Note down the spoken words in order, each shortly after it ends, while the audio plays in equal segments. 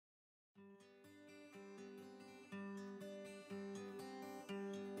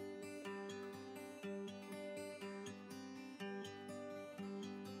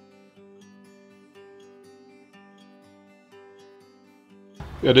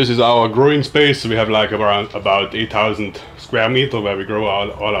Yeah, this is our growing space. We have like about 8,000 square meter where we grow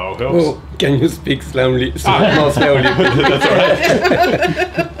all our herbs. Oh, can you speak slowly? More slowly. That's all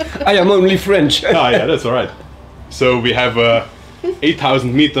right. I am only French. Yeah, that's all right. So we have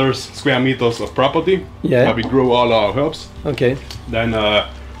 8,000 square meters of property. Yeah. Where we grow all our herbs. Okay. Then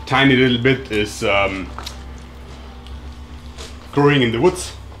tiny little bit is growing in the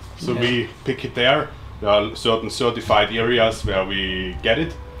woods. So we pick it there. There are certain certified areas where we get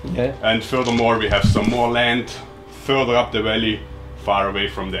it. Yeah. And furthermore, we have some more land further up the valley, far away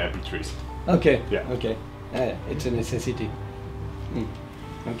from the apple trees. Okay. Yeah. Okay. It's a necessity.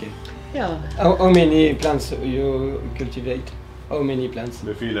 Okay. Ja. How many plants you cultivate? How many plants?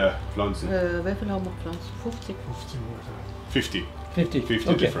 Wie viele Pflanzen? Wie viel haben wir gepflanzt? 50? 50. 50. 50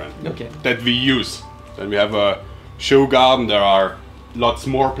 Okay. different. Okay. That we use. Then we have a show garden. There are lots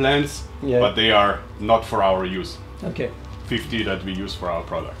more plants, but they are not for our use. Okay. 50 that we use for our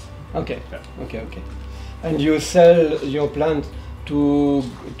products. Okay. Yeah. Okay. Okay. And you sell your plant to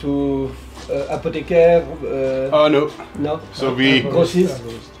apothecaire? Oh no. No. So we Grossist?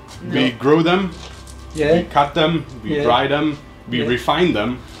 we grow them, Yeah. we cut them, we dry them, we refine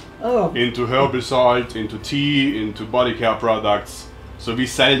them Oh. into herbal salt, into tea, into body care products. So we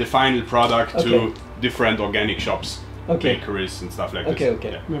sell the final product to different organic shops, bakeries and stuff like this.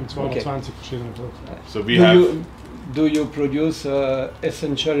 Okay. Yeah. Wir haben 220 verschiedene Produkte. So we have. Do you produce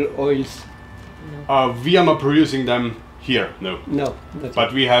essential oils? We are not producing them here, no. No. Not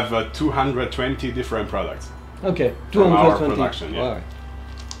But we have 220 different products. okay. From our 220. production, yeah. Alright.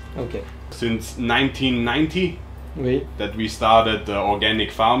 Okay. Since 1990, Oui. that we started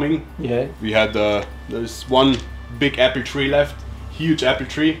organic farming. Yeah. We had there's one big apple tree left, huge apple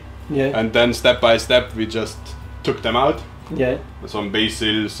tree, and then step by step we just took them out. Yeah. Some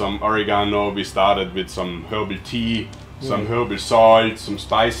basil, some oregano. We started with some herbal tea, some herbal salt, some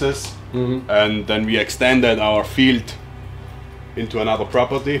spices, and then we extended our field into another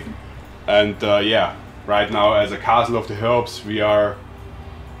property. And right now as a Castle of the Herbs we are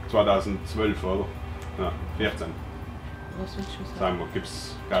 2012 oder? Ja, 14. Was willst du sagen? Sagen wir,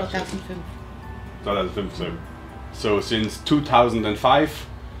 gibt's 2005. 2005. So since 2005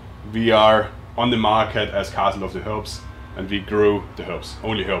 we are on the market as Castle of the Herbs, and we grow the herbs,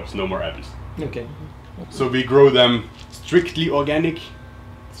 only herbs, no more apples. Okay. So we grow them strictly organic.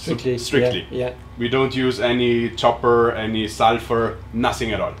 Strictly. Yeah. We don't use any chopper, any sulfur,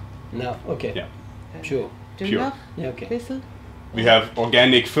 nothing at all. No. Okay. Yeah. Pure. Dünger? Yeah. Okay. Bisschen? We have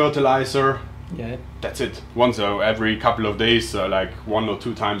organic fertilizer. Yeah. That's it. Once every couple of days, like 1 or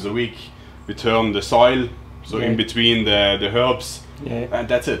 2 times a week, we turn the soil, so in between the herbs, and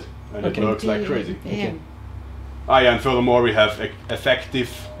that's it. And it works like crazy. Okay. And furthermore we have effective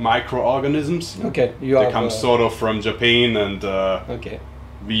microorganisms. Okay. They come sort of from Japan, and okay.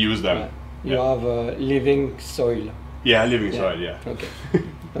 we use them. You have living soil. Yeah, living soil, yeah. Okay.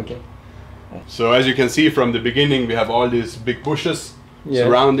 Okay. So as you can see from the beginning, we have all these big bushes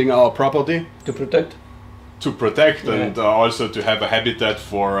surrounding our property. To protect? To protect and also to have a habitat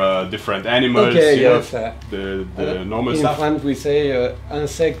for different animals. Okay, you yes. know, the normal in stuff. In France we say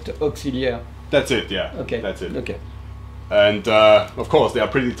insect auxiliaire. That's it, yeah. Okay. That's it. Okay. And of course they are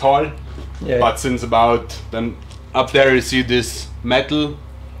pretty tall. Yeah. But since about, then up there you see this metal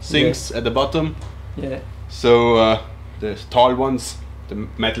sinks at the bottom. Yeah. So the tall ones, the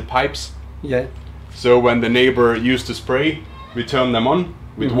metal pipes. Yeah. So when the neighbor used to spray, we turn them on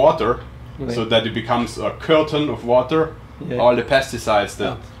with water, so that it becomes a curtain of water. All the pesticides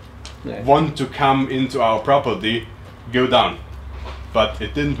that want to come into our property go down. But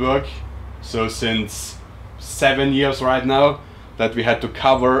it didn't work. So since 7 years right now, that we had to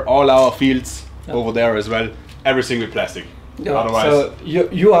cover all our fields over there as well, everything with plastic. Otherwise, so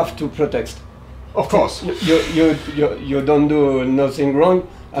you have to protect. Of course. You don't do nothing wrong,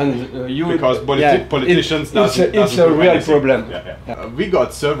 and you because politicians it's a real problem. We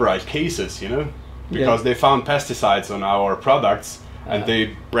got several cases, you know, because they found pesticides on our products, and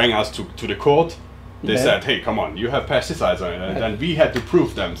they bring us to the court. They said, hey, come on, you have pesticides on it, and then we had to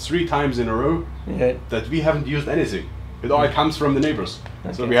prove them 3 times in a row that we haven't used anything. It all comes from the neighbors.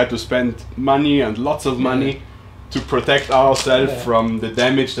 So we had to spend money and lots of money to protect ourselves from the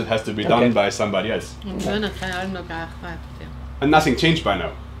damage that has to be done by somebody else. And nothing changed by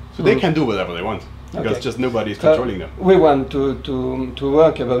now. So they can do whatever they want, because just nobody is controlling them. We want to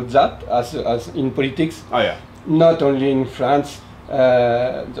work about that as in politics. Oh yeah. Not only in France,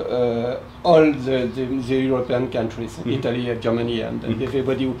 all the European countries, Italy, Germany, and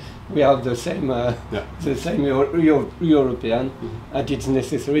everybody, we have the same European, and it's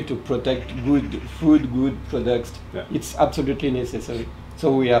necessary to protect good food, good products. Yeah. It's absolutely necessary.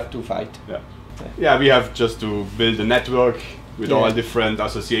 So we have to fight. Yeah, we have just to build a network with all different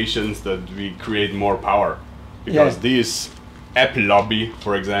associations that we create more power, because these Apple lobby,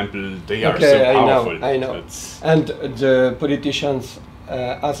 for example, they are so powerful. I know. And the politicians,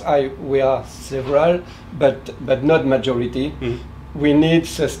 we are several, but not majority. We need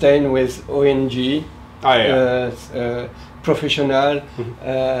sustain with ONG, professional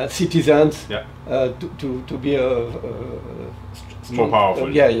citizens to be more powerful.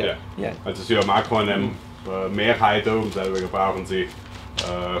 Yeah. Also sie haben auch keine Mehrheit, und deswegen brauchen sie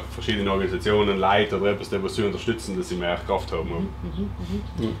verschiedene Organisationen, Leute oder etwas, die sie unterstützen, dass sie mehr Kraft haben.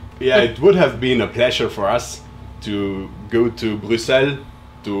 Yeah, it would have been a pleasure for us to go to Brussels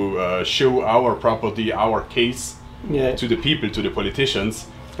to show our property, our case to the people, to the politicians,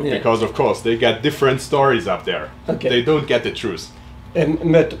 because of course they get different stories up there. They don't get the truth.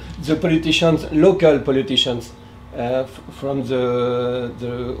 But the politicians, local politicians from the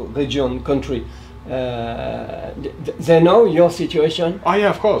region, country, they know your situation? Oh yeah,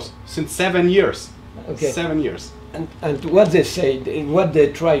 of course. Since 7 years. 7 years. And what they say, what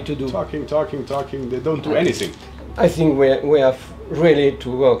they try to do? Talking. They don't do anything. I think we have really to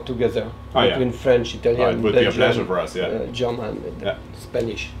work together between French, Italian, it would Belgian, be a pleasure for us. German,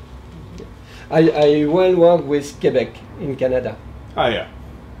 Spanish. I will work with Quebec in Canada.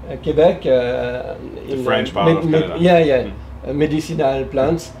 Quebec, in French part of Canada. Medicinal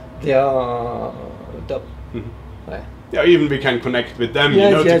plants, they are top. Yeah, even we can connect with them,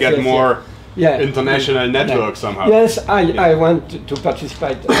 to get more international network somehow. Yes, I want to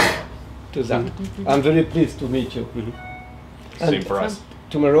participate to that. I'm very pleased to meet you. Same for us.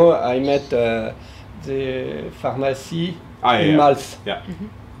 Tomorrow I met the pharmacy in Mals.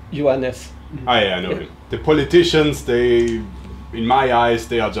 Johannes. I know him. The politicians, in my eyes,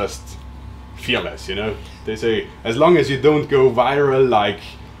 they are just fearless, They say, as long as you don't go viral like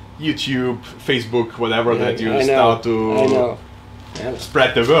YouTube, Facebook, whatever, that you start to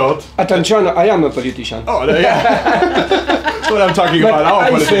spread the word. Attention, I am a politician. Oh, That's what I'm talking about, our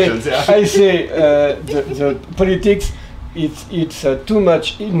politicians. I say the politics, it's too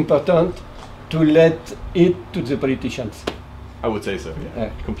much important to let it to the politicians. I would say so,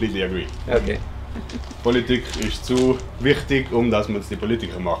 completely agree. Okay. Politik ist zu wichtig, dass man es die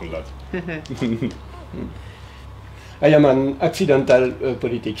Politiker machen lässt. I am an accidental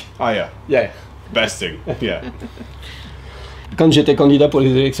politic. Best thing, Quand j'étais candidat pour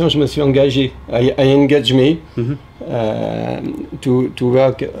les élections, je me suis engagé. I engaged me to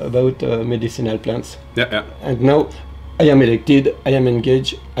work about medicinal plants. And now I am elected, I am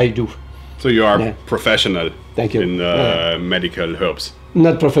engaged, I do. So you are professional Thank you. in medical herbs.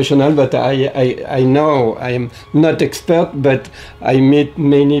 Not professional, but I know I am not expert, but I meet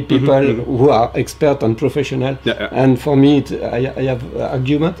many people who are expert and professional. And for me, I have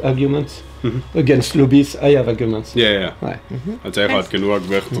arguments against lobbies. I have arguments. Also hat genug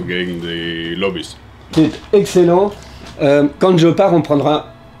Wörter gegen die Lobbys. C'est excellent. Quand je pars, on prendra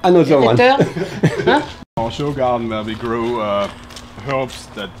another one. Our show garden where we grow herbs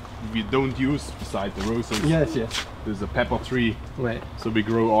that we don't use beside the roses. Yes. There's a pepper tree. So we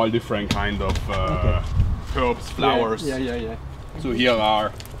grow all different kind of herbs, flowers. So here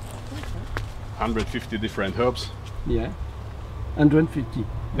are 150 different herbs. 150.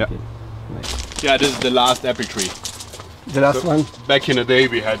 Yeah, this is the last apple tree. The last one? Back in the day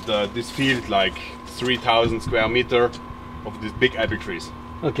we had this field like 3,000 square meter of these big apple trees.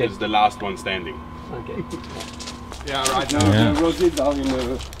 This is the last one standing. Right now the roses are in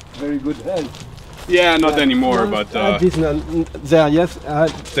a very good health. Not anymore, but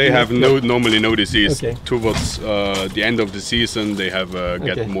they have normally no disease. Towards the end of the season they have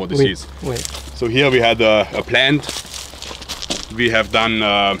get more disease. So here we had a plant. We have done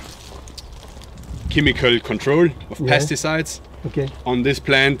chemical control of pesticides. On this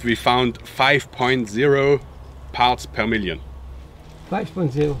plant we found 5.0 parts per million.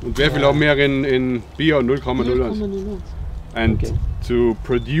 5.0. Und wie viel haben wir in Bio? 0,01. And to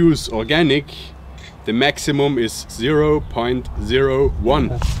produce organic, the maximum is 0.01.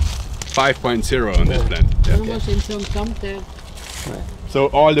 5.0 on this plant. So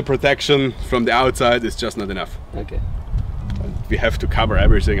all the protection from the outside is just not enough. We have to cover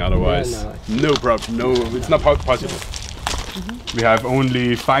everything, otherwise no problem. No, it's not possible. We have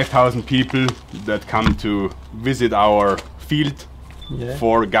only 5,000 people that come to visit our field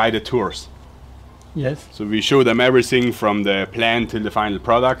for guided tours. Yes. So we show them everything from the plant till the final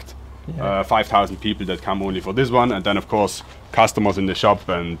product. Yeah. 5,000 people that come only for this one, and then of course customers in the shop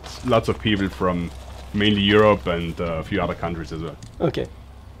and lots of people from mainly Europe and a few other countries as well. Okay.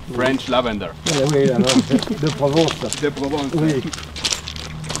 French lavender. Oui, alors, de Provence. De Provence. Oui.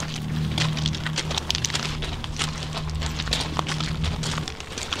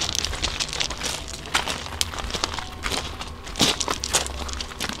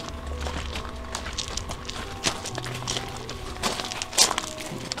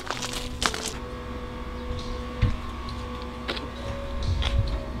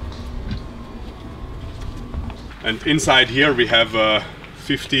 And inside here we have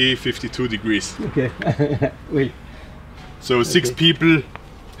 52 degrees. Okay. Oui. So 6 people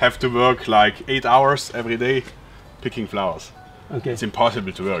have to work like 8 hours every day picking flowers. Okay. It's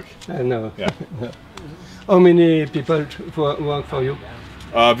impossible to work. No. Yeah. How many people work for you?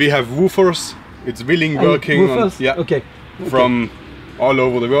 We have woofers. It's willing working woofers? on, yeah, okay. from all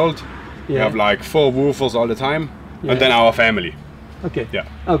over the world. We Yeah. have like 4 woofers all the time, Yeah. and then our family. Okay. Yeah.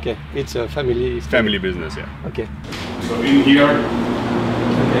 Okay. It's a family. Family business, yeah. Okay. So in here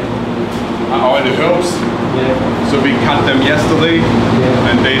Okay. are all the herbs. Yeah. So we cut them yesterday, Yeah.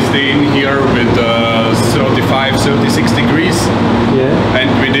 and they stay in here with 35, 36 degrees. Yeah. And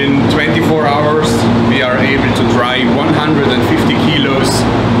within 24 hours we are able to dry 150 kilos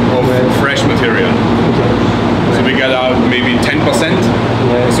of Right. fresh material. Okay. So we get out maybe 10%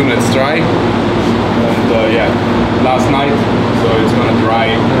 as soon as it's dry. And yeah, last night, so it's gonna dry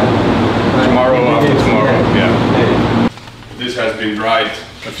tomorrow, after tomorrow. Yeah. This has been dried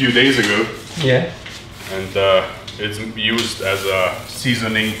a few days ago, Yeah. and it's used as a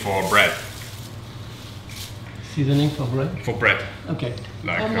seasoning for bread. Seasoning for bread. For bread, Okay.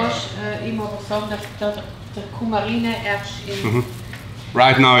 like iemand persoon dat de coumarine ergens in.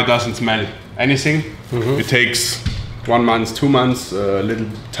 right now it doesn't smell anything. It takes 1 month, 2 months, a little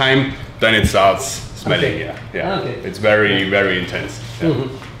time, then it starts smelling. Okay. Yeah. Okay. It's very, very intense. Yeah.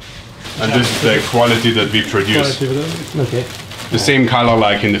 And this is the quality that we produce. Okay. The same color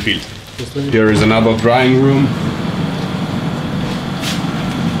like in the field. Here is another drying room.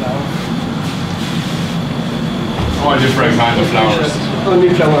 All different kinds of flowers. Only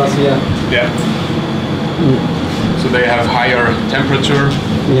flowers, yeah. Yeah. So they have higher temperature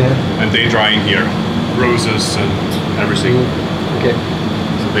Yeah. and they dry in here. Roses and everything. Okay.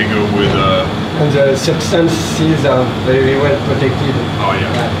 So they go with And the substances are very well protected. oh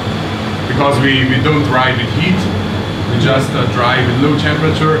yeah. Because we don't dry with heat. We just dry with low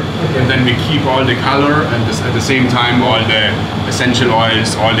temperature, and then we keep all the color and at the same time all the essential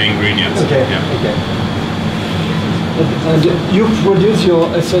oils, all the ingredients. Okay. Yeah. Okay. And you produce your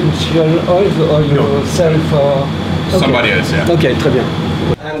essential oils or you No. sell for Somebody else, yeah. Okay, très bien.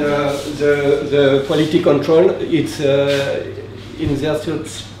 And the quality control, it's in their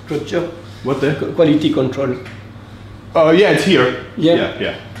structure. What the? Quality control. Oh yeah, it's here. Yeah. Yeah.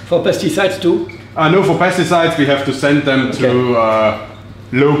 Yeah. For pesticides too. No, for pesticides we have to send them to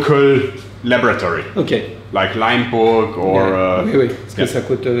local laboratory, Okay. like Limburg or. Oui, oui, parce que yeah. ça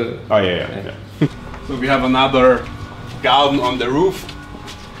coûte. Oh yeah, yeah. yeah. So we have another garden on the roof.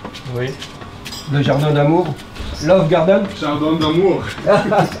 Oui. Le jardin d'amour. Love garden. Jardin d'amour.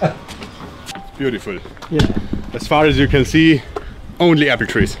 Beautiful. Yeah. As far as you can see, only apple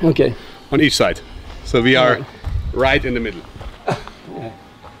trees Okay. on each side. So we are right in the middle.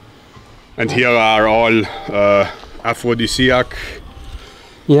 And here are all aphrodisiacal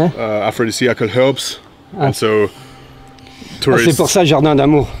herbs. And so Ah, tourists. c'est pour ça jardin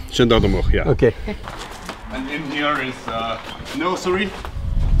d'amour. Jardin d'amour, yeah. Okay. And in here is a nursery.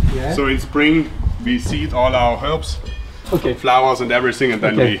 Yeah. So in spring we seed all our herbs, Okay. flowers and everything, and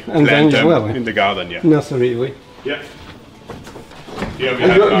then Okay. we And plant then- them well, in the garden. Yeah. Nursery, oui. Yeah. Here we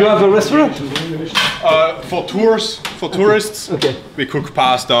And have, you have a restaurant? for tourists. Okay. We cook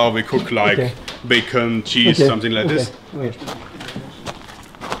pasta. We cook like Okay. bacon, cheese, Okay. something like Okay. this. Oui.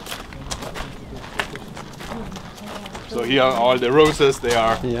 So here are all the roses. They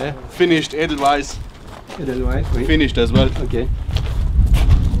are Yeah. finished, edelweiss, Edelweiss, oui. finished as well. Okay.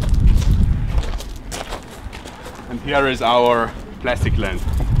 And here is our plastic land.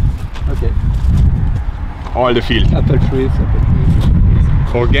 Okay. All the field. Apple trees.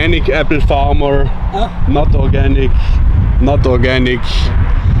 Organic apple farmer, not organic, not organic.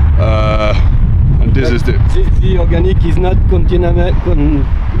 And this is the. The organic is not contaminated.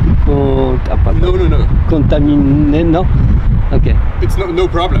 No. Contaminé, no? Okay. It's no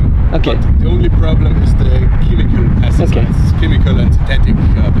problem. Okay. But the only problem is the chemical pesticides, chemical and synthetic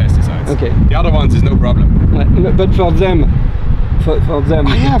pesticides. Okay. The other ones is no problem. But for them, for them.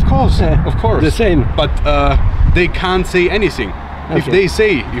 Oh, yeah, of course, of course. The same. But they can't say anything. Okay.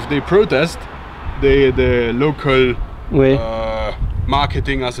 If they protest, the local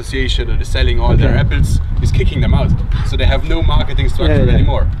marketing association that is selling all their apples is kicking them out. So they have no marketing structure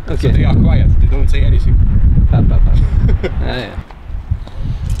anymore. Okay. So they are quiet. They don't say anything.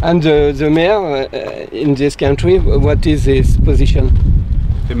 And the mayor in this country, what is his position?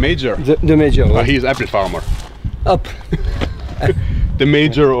 The major? The major. He is apple farmer. Up. The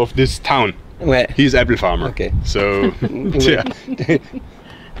major of this town. Ouais. He's apple farmer. Okay. So, yeah.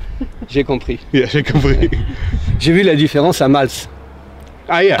 J'ai compris. Yeah, j'ai compris. J'ai vu la différence à Mals.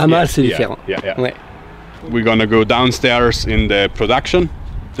 Ah, yeah. À Mals, c'est différent. Yeah. Ouais. We're gonna go downstairs in the production.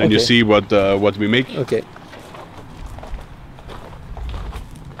 Then you see what we make. Okay.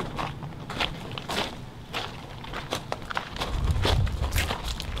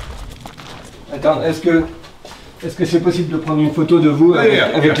 Attends, est-ce que c'est possible de prendre une photo de vous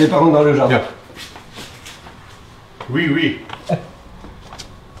avec les parents dans le jardin? Yeah. Oui.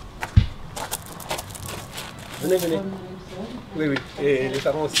 Venez. Oui. Et les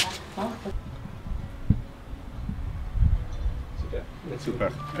parents aussi. Super.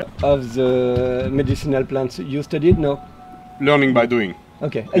 Of the medicinal plants you studied, no? Learning by doing.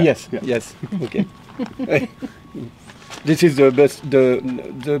 Okay. Yeah. Yes. Okay. This is the best, the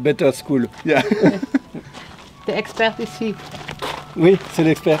better school. Yeah. De expert ici. Oui, c'est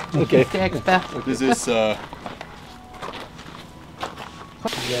l'expert. Okay. C'est expert. This is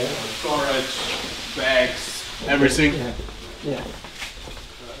storage, bags, everything. Yeah.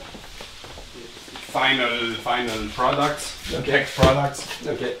 Final products, packed products.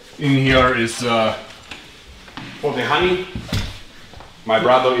 Okay. In here is for the honey. My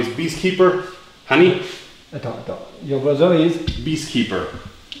brother is beekeeper. Honey. Attends. Your brother is? Beekeeper.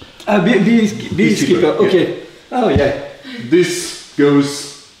 Ah, beekeeper. Okay. Oh, yeah. This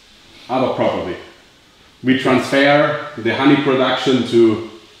goes other property. We transfer the honey production to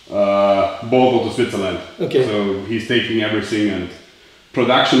Bordeaux to Switzerland. Okay. So he's taking everything, and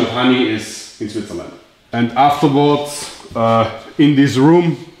production of honey is in Switzerland. And afterwards, in this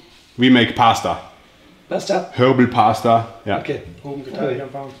room, we make pasta. Pasta? Herbal pasta. Yeah. Okay.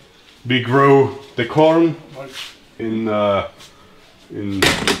 We grow the corn in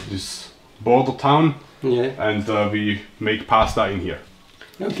this border town. Yeah. And we make pasta in here.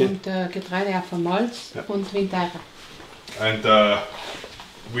 Okay. Und Getreide von Malz und Winter. And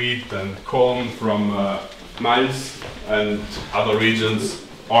wheat and corn from Malz and other regions,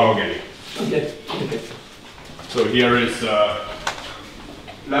 all organic. Okay. So here is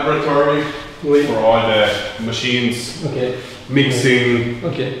laboratory for all the machines, mixing,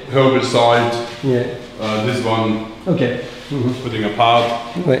 herbal salt. Yeah. This one, Okay. putting apart.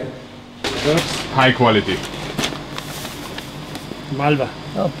 Ouais. High quality. Malva.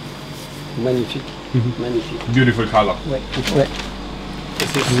 Oh. Magnifique. Magnifique. Beautiful color. Ouais.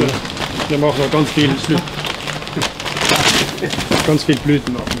 Das ist, wir machen noch ganz viel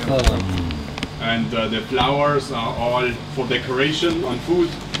Blüten noch. Ja. And the flowers are all for decoration on food.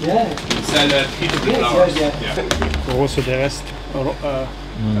 Yeah. Salad, eat the flowers. Yeah. Rose, der Rest.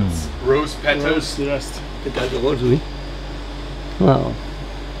 That's rose petals. Der Rest. Pétales de rose, oui. Wow.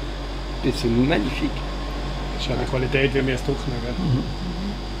 C'est magnifique. Das ist eine Qualität, wie wir es trocknen.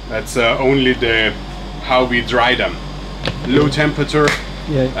 That's only how we dry them. Low temperature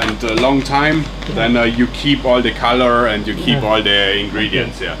and a long time. Then you keep all the color and you keep all the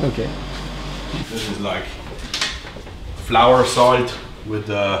ingredients. Yeah. Okay. This is like flower salt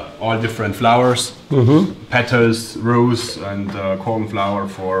with all different flowers, petals, rose, and corn flour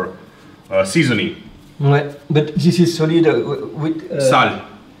for seasoning. Ouais. But this is solid with Sal.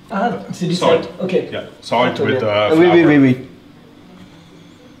 Ah, c'est du Salt. salt. Okay. Yeah, salt with flour. Oui.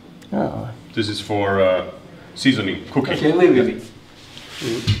 Ah. This is for seasoning, cooking. Okay, oui.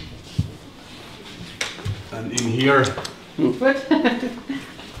 And in here,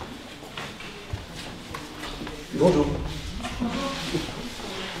 Bonjour.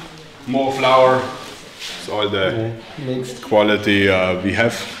 more flour. It's all the Mixed. quality we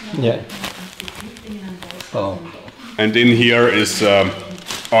have. Yeah. Oh. And in here is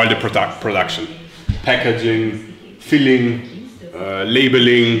all the production, packaging, filling,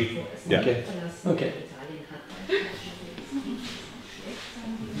 labeling. Yeah. Okay.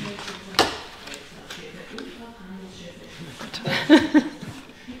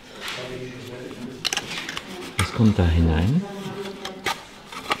 Was kommt da hinein?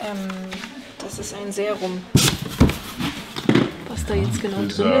 Das ist ein Serum. Was da jetzt genau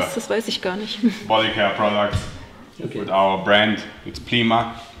drin ist, das weiß ich gar nicht. Body care products with our brand. It's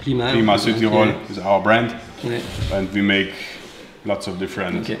Plima. Plima Südtirol is our brand. Yeah. And we make lots of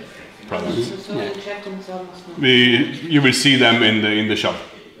different products. Yeah. You will see them in the shop.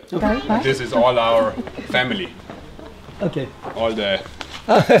 Okay. This is all our family. Okay. All the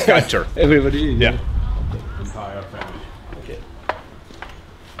culture. Everybody. Yeah. Entire family. Okay.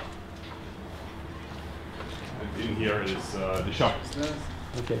 And in here is the shop.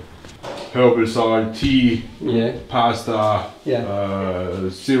 Okay. Herbal salt, tea, pasta,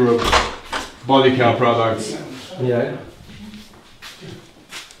 syrup, body care products. Yeah.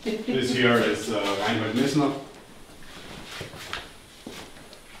 This here is Reinhold Messner.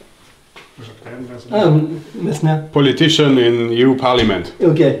 Messner. Politician in EU Parliament.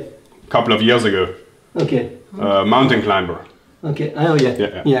 Okay. A couple of years ago. Okay. Mountain climber. Okay. Oh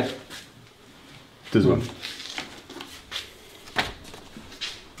yeah. Yeah. This one.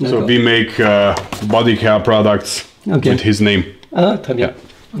 So we make body care products with his name. Ah, très bien.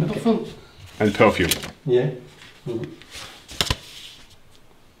 Okay. And perfume. Yeah.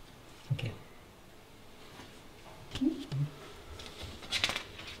 Okay.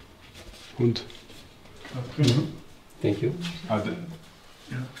 Und? Thank you.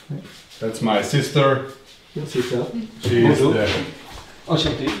 That's my sister. Your sister. She is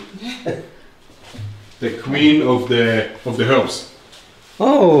the queen of the herbs.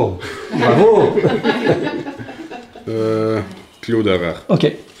 Oh, bravo. Kräuterschlössl.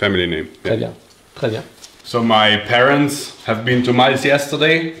 Okay. Family name. Très bien. Très bien. So my parents have been to Malz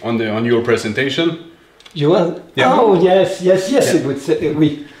yesterday on your presentation. You were? Yeah. Oh yes. It would say,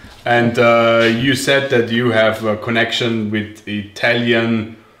 oui. And you said that you have a connection with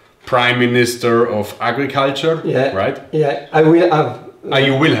Italian Prime Minister of Agriculture, right? Yeah, I will have.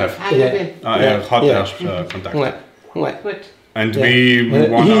 You will have. Contact. Ouais. And we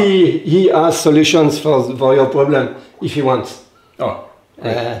want. He has solutions for your problem if he wants. Oh.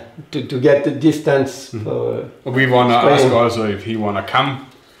 To get the distance. We want to ask also if he want to come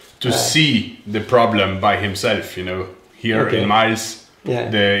to see the problem by himself. You know, here in Malz.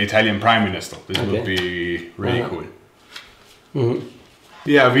 The Italian Prime Minister. This would be really cool.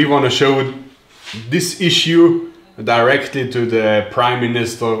 Yeah, we want to show this issue directly to the Prime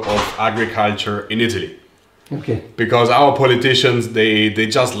Minister of Agriculture in Italy. Okay. Because our politicians, they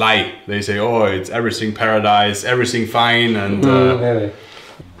just lie. They say, oh, it's everything paradise, everything fine, and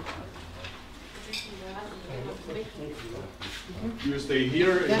you stay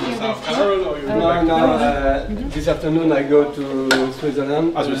here in South Tirol, or you go back? No. This afternoon I go to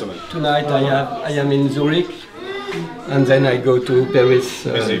Switzerland. Switzerland. Tonight I am in Zurich, and then I go to Paris.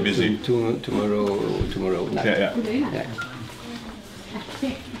 Busy. Tomorrow night. Yeah.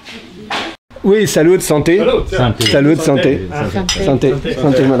 Oui, salut, santé. Salut, santé.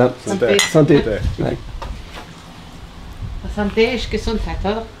 Santé, madame. Santé. Santé ist Gesundheit,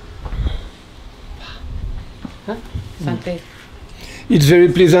 oder? Santé. It's very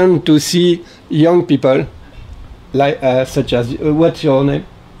pleasant to see young people, like such as what's your name?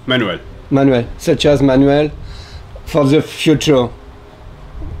 Manuel, such as Manuel, for the future.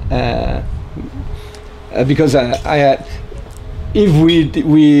 Because if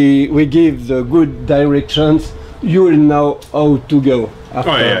we give the good directions, you will know how to go.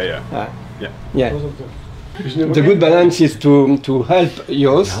 After. The good balance is to help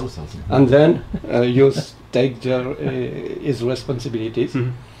yours, and then yours take his responsibilities,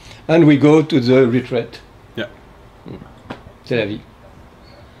 and we go to the retreat. C'est la vie.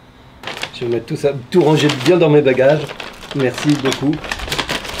 Je vais mettre tout ça, tout ranger bien dans mes bagages. Merci beaucoup.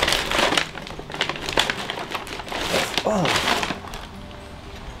 Oh.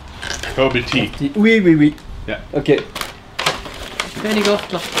 Herbal tea. Oui. Yeah. Okay. Wenig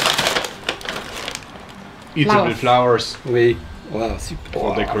Oftler. Eatable flowers. Oui. Wow, super.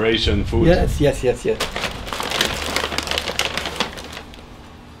 For decoration, food. Yes.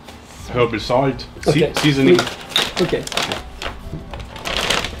 Herbal salt, Okay. seasoning. Okay.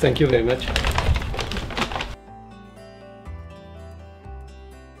 Thank you very much.